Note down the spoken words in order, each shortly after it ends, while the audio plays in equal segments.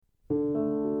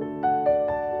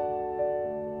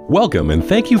Welcome and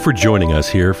thank you for joining us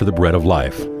here for the Bread of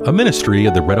Life, a ministry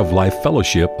of the Bread of Life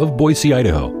Fellowship of Boise,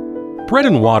 Idaho. Bread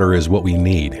and water is what we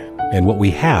need and what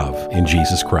we have in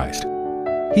Jesus Christ.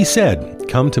 He said,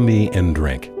 "Come to me and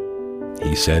drink."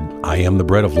 He said, "I am the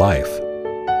bread of life."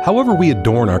 However we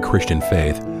adorn our Christian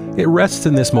faith, it rests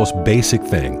in this most basic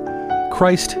thing.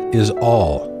 Christ is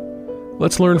all.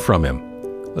 Let's learn from Him.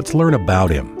 Let's learn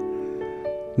about Him.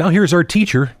 Now here's our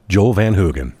teacher, Joel Van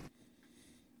Hoogen.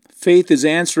 Faith is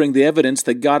answering the evidence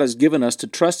that God has given us to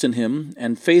trust in Him,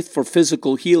 and faith for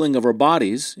physical healing of our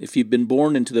bodies, if you've been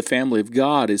born into the family of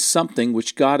God, is something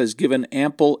which God has given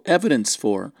ample evidence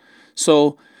for.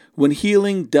 So, when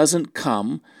healing doesn't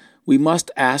come, we must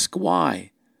ask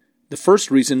why. The first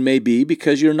reason may be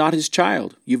because you're not His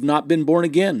child. You've not been born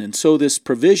again, and so this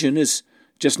provision is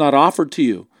just not offered to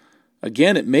you.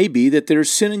 Again, it may be that there's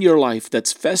sin in your life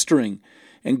that's festering,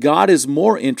 and God is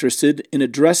more interested in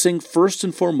addressing first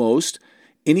and foremost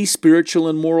any spiritual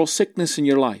and moral sickness in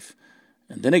your life.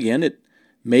 And then again, it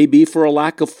may be for a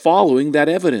lack of following that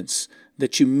evidence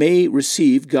that you may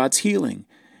receive God's healing.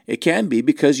 It can be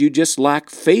because you just lack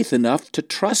faith enough to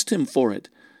trust Him for it.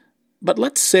 But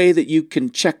let's say that you can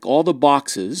check all the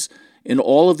boxes in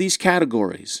all of these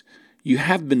categories. You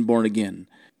have been born again.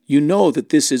 You know that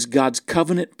this is God's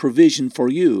covenant provision for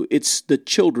you. It's the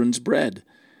children's bread.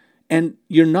 And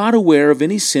you're not aware of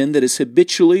any sin that is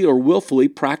habitually or willfully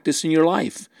practiced in your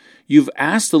life. You've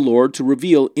asked the Lord to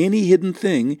reveal any hidden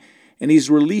thing, and He's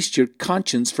released your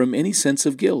conscience from any sense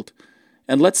of guilt.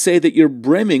 And let's say that you're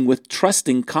brimming with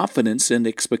trusting confidence and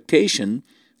expectation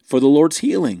for the Lord's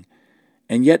healing,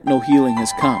 and yet no healing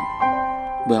has come.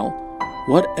 Well,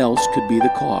 what else could be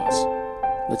the cause?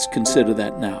 Let's consider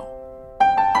that now.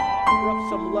 Up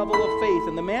some level of faith,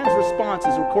 and the man's response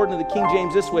is according to the King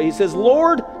James this way. He says,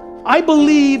 "Lord, I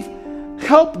believe,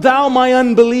 help thou my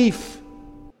unbelief."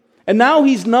 And now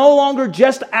he's no longer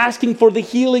just asking for the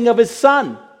healing of his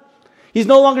son. He's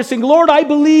no longer saying, "Lord, I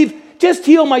believe, just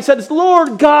heal my son." It's,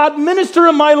 "Lord God, minister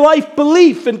in my life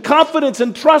belief and confidence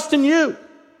and trust in you."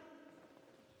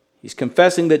 He's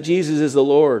confessing that Jesus is the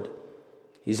Lord.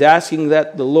 He's asking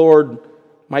that the Lord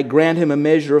might grant him a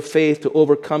measure of faith to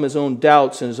overcome his own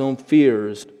doubts and his own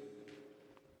fears.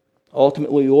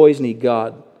 Ultimately, we always need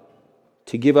God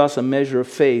to give us a measure of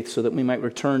faith so that we might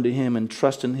return to Him and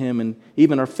trust in Him, and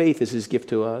even our faith is His gift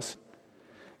to us.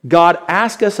 God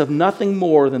asks us of nothing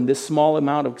more than this small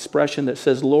amount of expression that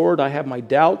says, "Lord, I have my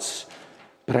doubts,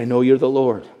 but I know You're the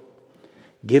Lord.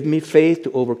 Give me faith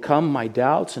to overcome my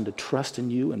doubts and to trust in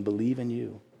You and believe in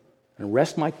You and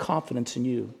rest my confidence in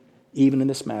You, even in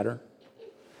this matter."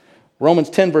 Romans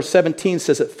 10 verse 17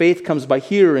 says that faith comes by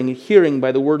hearing, and hearing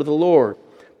by the word of the Lord.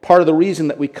 Part of the reason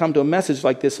that we come to a message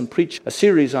like this and preach a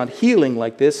series on healing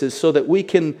like this is so that we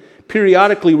can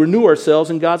periodically renew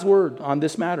ourselves in God's Word on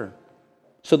this matter.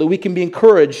 So that we can be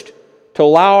encouraged to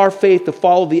allow our faith to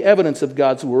follow the evidence of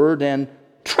God's Word and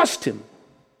trust Him.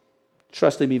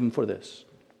 Trust Him even for this.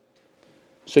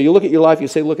 So you look at your life, you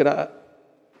say, "Look,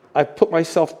 I put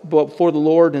myself before the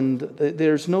Lord, and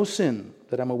there's no sin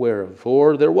that I'm aware of."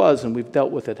 Or there was, and we've dealt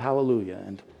with it. Hallelujah.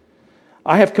 And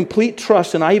I have complete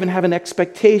trust, and I even have an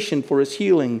expectation for His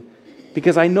healing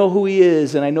because I know who He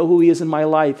is, and I know who He is in my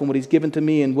life and what He's given to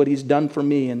me and what He's done for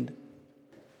me. And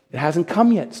it hasn't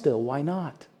come yet still. Why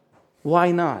not? Why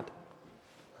not?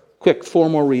 Quick, 4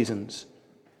 more reasons.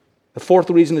 The 4th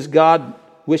reason is God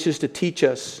wishes to teach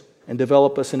us and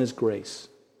develop us in His grace.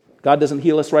 God doesn't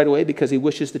heal us right away because He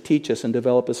wishes to teach us and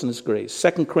develop us in His grace.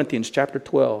 2 Corinthians chapter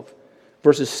 12,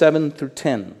 verses 7 through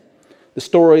 10. The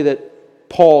story that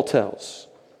Paul tells.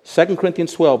 2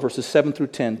 Corinthians 12, verses 7 through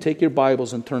 10. Take your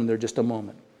Bibles and turn there just a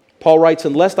moment. Paul writes,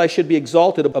 "Unless I should be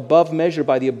exalted above measure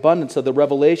by the abundance of the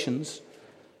revelations."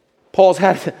 Paul's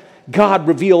had God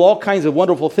reveal all kinds of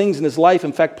wonderful things in his life.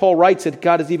 In fact, Paul writes that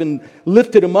God has even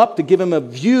lifted him up to give him a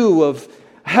view of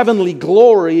heavenly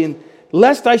glory. And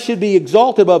lest I should be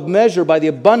exalted above measure by the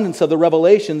abundance of the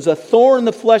revelations, a thorn in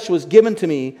the flesh was given to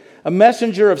me, a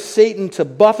messenger of Satan to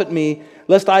buffet me,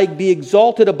 lest I be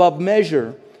exalted above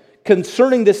measure.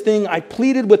 Concerning this thing, I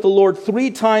pleaded with the Lord 3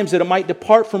 times that it might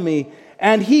depart from me.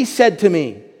 And He said to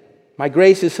me, "My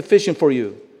grace is sufficient for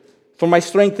you, for my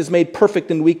strength is made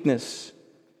perfect in weakness.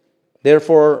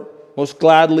 Therefore, most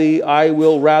gladly I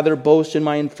will rather boast in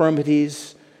my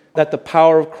infirmities, that the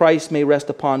power of Christ may rest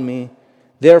upon me.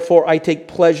 Therefore I take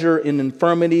pleasure in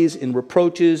infirmities, in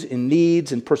reproaches, in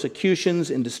needs, in persecutions,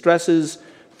 in distresses,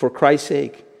 for Christ's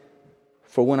sake.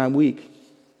 For when I'm weak,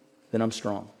 then I'm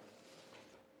strong."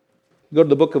 Go to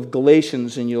the book of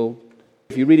Galatians, and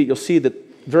if you read it, you'll see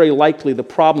that very likely the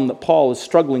problem that Paul is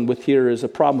struggling with here is a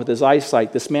problem with his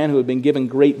eyesight. This man who had been given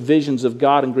great visions of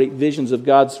God and great visions of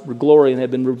God's glory and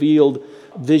had been revealed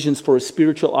visions for his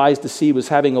spiritual eyes to see was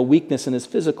having a weakness in his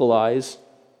physical eyes.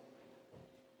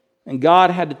 And God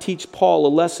had to teach Paul a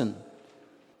lesson.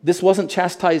 This wasn't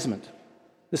chastisement.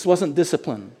 This wasn't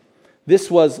discipline. This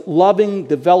was loving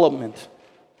development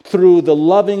through the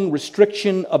loving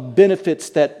restriction of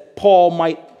benefits that Paul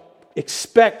might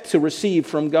expect to receive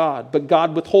from God, but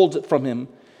God withholds it from him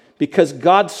because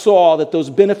God saw that those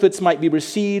benefits might be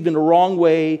received in a wrong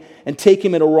way and take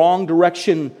him in a wrong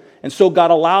direction. And so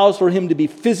God allows for him to be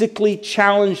physically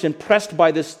challenged and pressed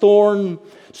by this thorn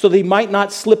so that he might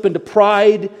not slip into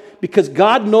pride, because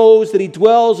God knows that he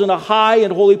dwells in a high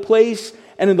and holy place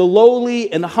and in the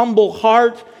lowly and humble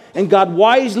heart. And God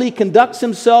wisely conducts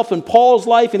himself in Paul's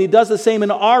life, and he does the same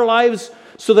in our lives,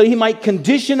 so that he might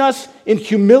condition us in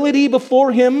humility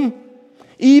before him,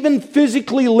 even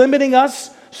physically limiting us,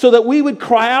 so that we would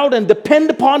cry out and depend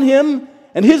upon him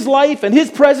and his life and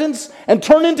his presence and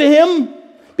turn into him,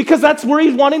 because that's where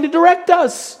he's wanting to direct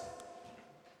us.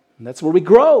 And that's where we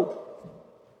grow.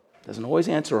 Doesn't always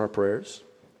answer our prayers.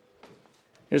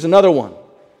 Here's another one.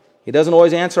 He doesn't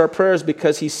always answer our prayers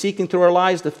because he's seeking through our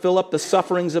lives to fill up the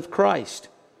sufferings of Christ.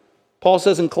 Paul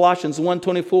says in Colossians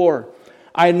 1:24,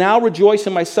 I now rejoice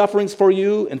in my sufferings for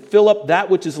you and fill up that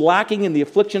which is lacking in the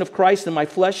affliction of Christ in my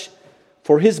flesh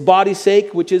for his body's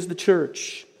sake, which is the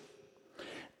church.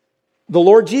 The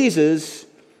Lord Jesus,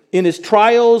 in his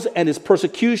trials and his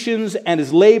persecutions and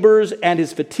his labors and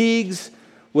his fatigues,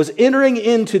 was entering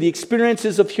into the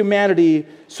experiences of humanity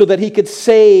so that he could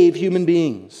save human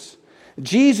beings.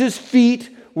 Jesus' feet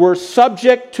were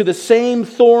subject to the same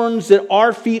thorns that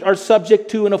our feet are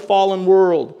subject to in a fallen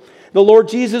world. The Lord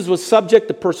Jesus was subject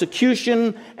to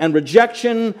persecution and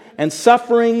rejection and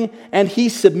suffering, and he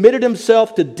submitted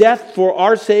himself to death for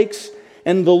our sakes.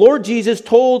 And the Lord Jesus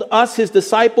told us, his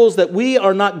disciples, that we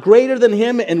are not greater than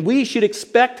him and we should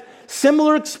expect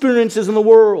similar experiences in the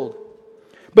world.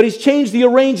 But he's changed the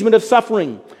arrangement of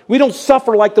suffering. We don't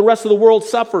suffer like the rest of the world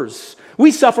suffers.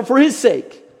 We suffer for his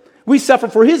sake. We suffer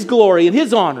for his glory and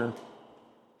his honor.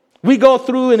 We go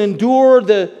through and endure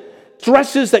the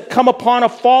stresses that come upon a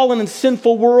fallen and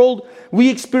sinful world. We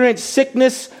experience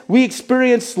sickness. We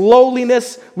experience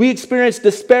lowliness. We experience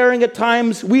despairing at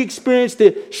times. We experience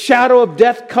the shadow of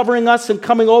death covering us and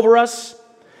coming over us.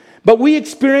 But we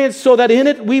experience so that in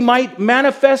it we might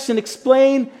manifest and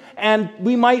explain, and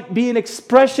we might be an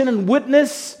expression and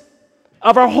witness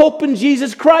of our hope in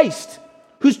Jesus Christ,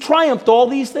 who's triumphed all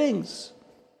these things.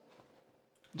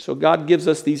 So God gives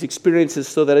us these experiences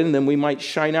so that in them we might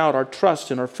shine out our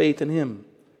trust and our faith in him,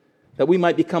 that we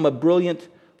might become a brilliant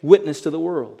witness to the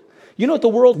world. You know what the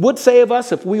world would say of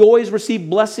us if we always received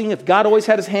blessing, if God always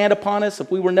had his hand upon us,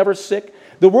 if we were never sick?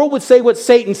 The world would say what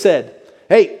Satan said.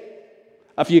 Hey,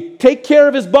 if you take care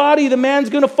of his body, the man's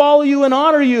going to follow you and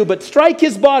honor you, but strike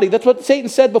his body. That's what Satan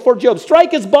said before Job.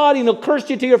 Strike his body and he'll curse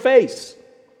you to your face.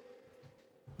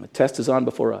 The test is on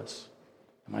before us.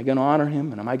 Am I going to honor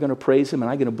him, and am I going to praise him, and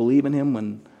am I going to believe in him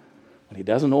when he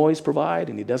doesn't always provide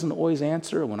and he doesn't always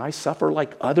answer, when I suffer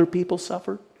like other people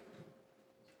suffer?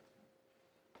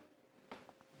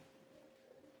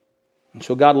 And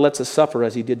so God lets us suffer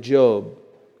as he did Job,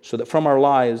 so that from our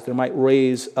lives there might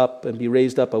raise up and be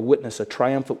raised up a witness, a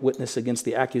triumphant witness against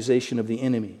the accusation of the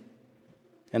enemy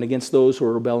and against those who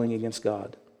are rebelling against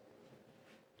God.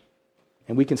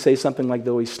 And we can say something like,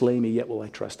 though he slay me, yet will I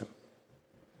trust him.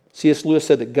 C.S. Lewis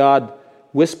said that God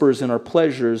whispers in our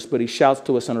pleasures, but he shouts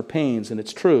to us in our pains. And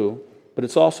it's true, but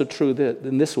it's also true that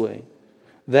in this way,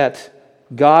 that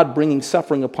God bringing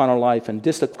suffering upon our life and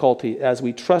difficulty as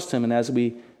we trust him and as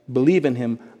we believe in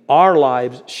him, our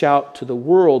lives shout to the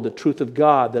world the truth of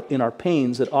God, that in our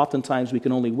pains that oftentimes we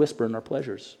can only whisper in our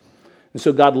pleasures. And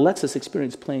so God lets us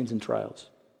experience pains and trials,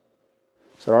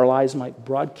 so our lives might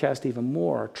broadcast even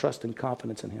more our trust and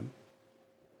confidence in him.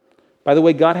 By the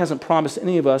way, God hasn't promised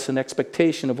any of us an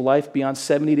expectation of life beyond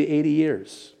 70 to 80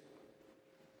 years.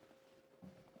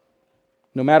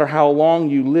 No matter how long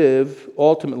you live,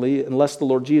 ultimately, unless the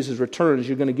Lord Jesus returns,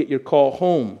 you're going to get your call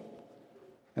home.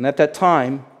 And at that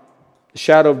time, the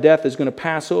shadow of death is going to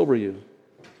pass over you.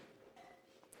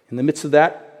 In the midst of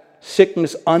that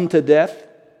sickness unto death,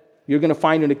 you're going to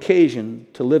find an occasion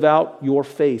to live out your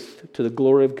faith to the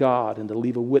glory of God and to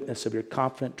leave a witness of your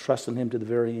confident trust in him to the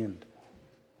very end.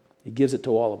 He gives it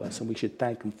to all of us, and we should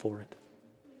thank him for it.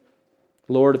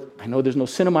 Lord, I know there's no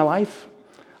sin in my life.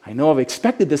 I know I've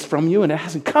expected this from you, and it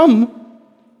hasn't come.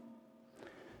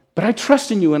 But I trust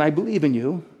in you, and I believe in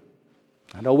you.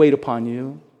 And I'll wait upon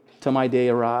you till my day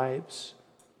arrives.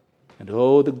 And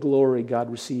oh, the glory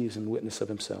God receives in witness of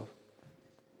himself.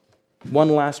 One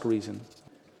last reason.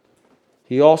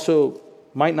 He also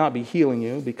might not be healing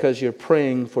you because you're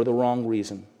praying for the wrong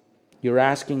reason. You're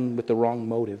asking with the wrong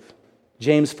motive.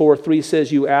 James 4:3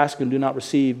 says, you ask and do not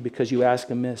receive because you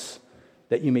ask amiss,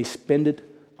 that you may spend it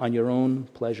on your own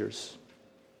pleasures.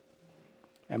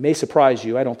 It may surprise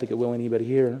you. I don't think it will anybody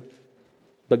here.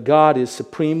 But God is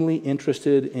supremely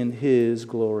interested in his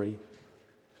glory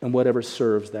and whatever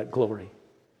serves that glory.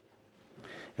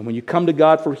 And when you come to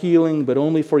God for healing, but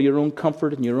only for your own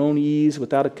comfort and your own ease,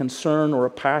 without a concern or a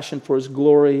passion for his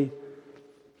glory,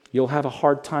 you'll have a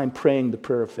hard time praying the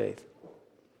prayer of faith.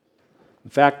 In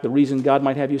fact, the reason God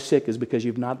might have you sick is because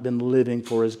you've not been living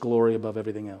for his glory above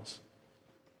everything else.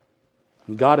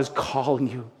 And God is calling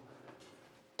you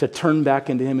to turn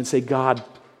back into him and say, God,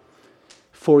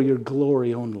 for your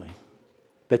glory only,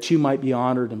 that you might be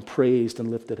honored and praised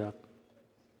and lifted up.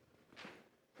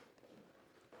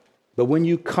 But when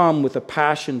you come with a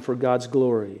passion for God's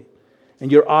glory,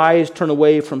 and your eyes turn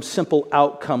away from simple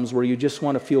outcomes where you just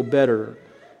want to feel better,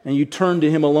 and you turn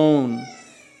to him alone,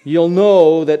 you'll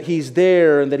know that he's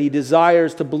there and that he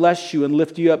desires to bless you and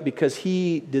lift you up because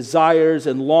he desires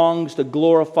and longs to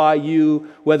glorify you,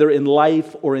 whether in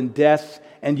life or in death.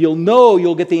 And you'll know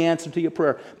you'll get the answer to your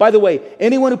prayer. By the way,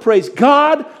 anyone who prays,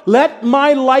 God, let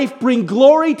my life bring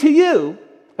glory to you,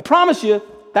 I promise you,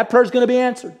 that prayer is going to be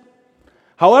answered.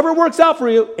 However it works out for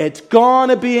you, it's going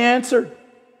to be answered.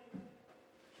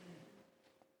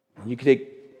 You can take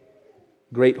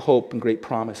great hope and great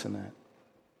promise in that.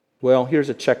 Well, here's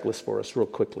a checklist for us real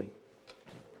quickly.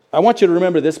 I want you to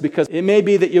remember this because it may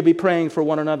be that you'll be praying for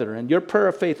one another, and your prayer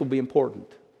of faith will be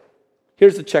important.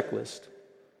 Here's the checklist.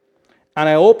 And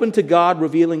I open to God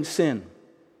revealing sin,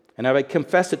 and I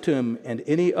confess it to him and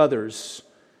any others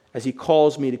as he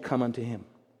calls me to come unto him.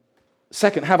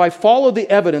 Second, have I followed the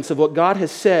evidence of what God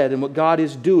has said and what God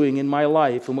is doing in my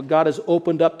life and what God has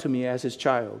opened up to me as his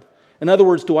child? In other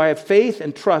words, do I have faith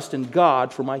and trust in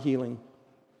God for my healing?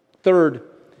 Third,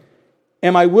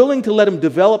 am I willing to let him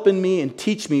develop in me and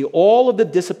teach me all of the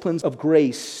disciplines of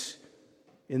grace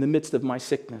in the midst of my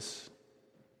sickness?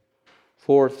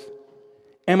 Fourth,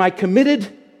 am I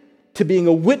committed to being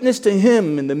a witness to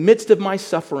him in the midst of my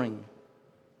suffering?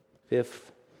 Fifth,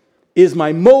 is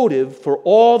my motive for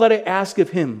all that I ask of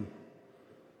him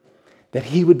that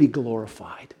he would be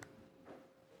glorified?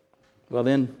 Well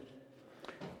then,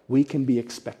 we can be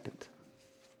expectant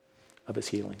of his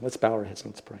healing. Let's bow our heads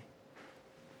and let's pray.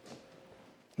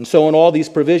 And so in all these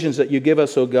provisions that you give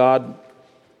us, O God,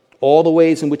 all the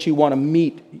ways in which you want to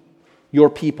meet your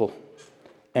people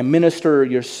and minister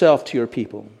yourself to your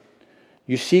people,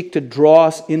 you seek to draw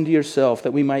us into yourself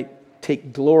that we might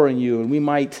take glory in you and we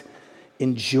might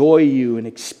enjoy you and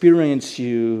experience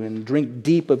you and drink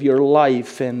deep of your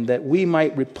life, and that we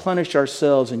might replenish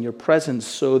ourselves in your presence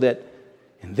so that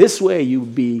in this way you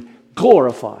would be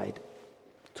glorified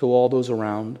to all those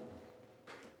around.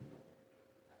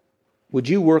 Would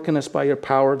you work in us by your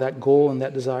power that goal and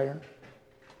that desire?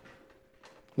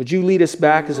 Would you lead us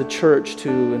back as a church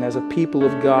to and as a people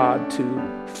of God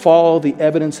to follow the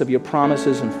evidence of your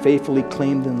promises and faithfully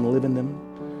claim them and live in them?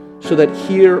 So that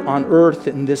here on earth,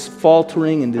 in this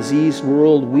faltering and diseased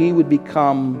world, we would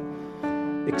become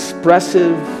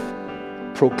expressive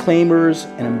proclaimers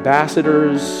and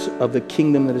ambassadors of the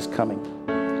kingdom that is coming.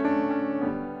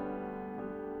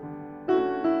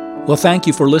 Well, thank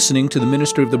you for listening to the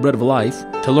Ministry of the Bread of Life.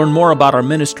 To learn more about our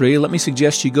ministry, let me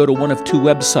suggest you go to one of two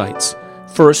websites.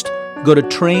 First, go to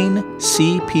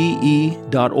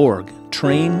traincpe.org.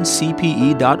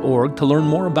 traincpe.org to learn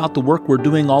more about the work we're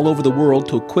doing all over the world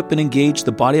to equip and engage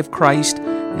the body of Christ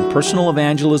in personal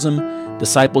evangelism,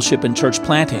 discipleship, and church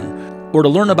planting. Or to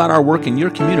learn about our work in your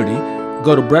community,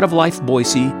 go to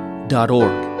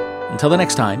breadoflifeboise.org. Until the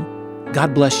next time,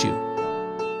 God bless you.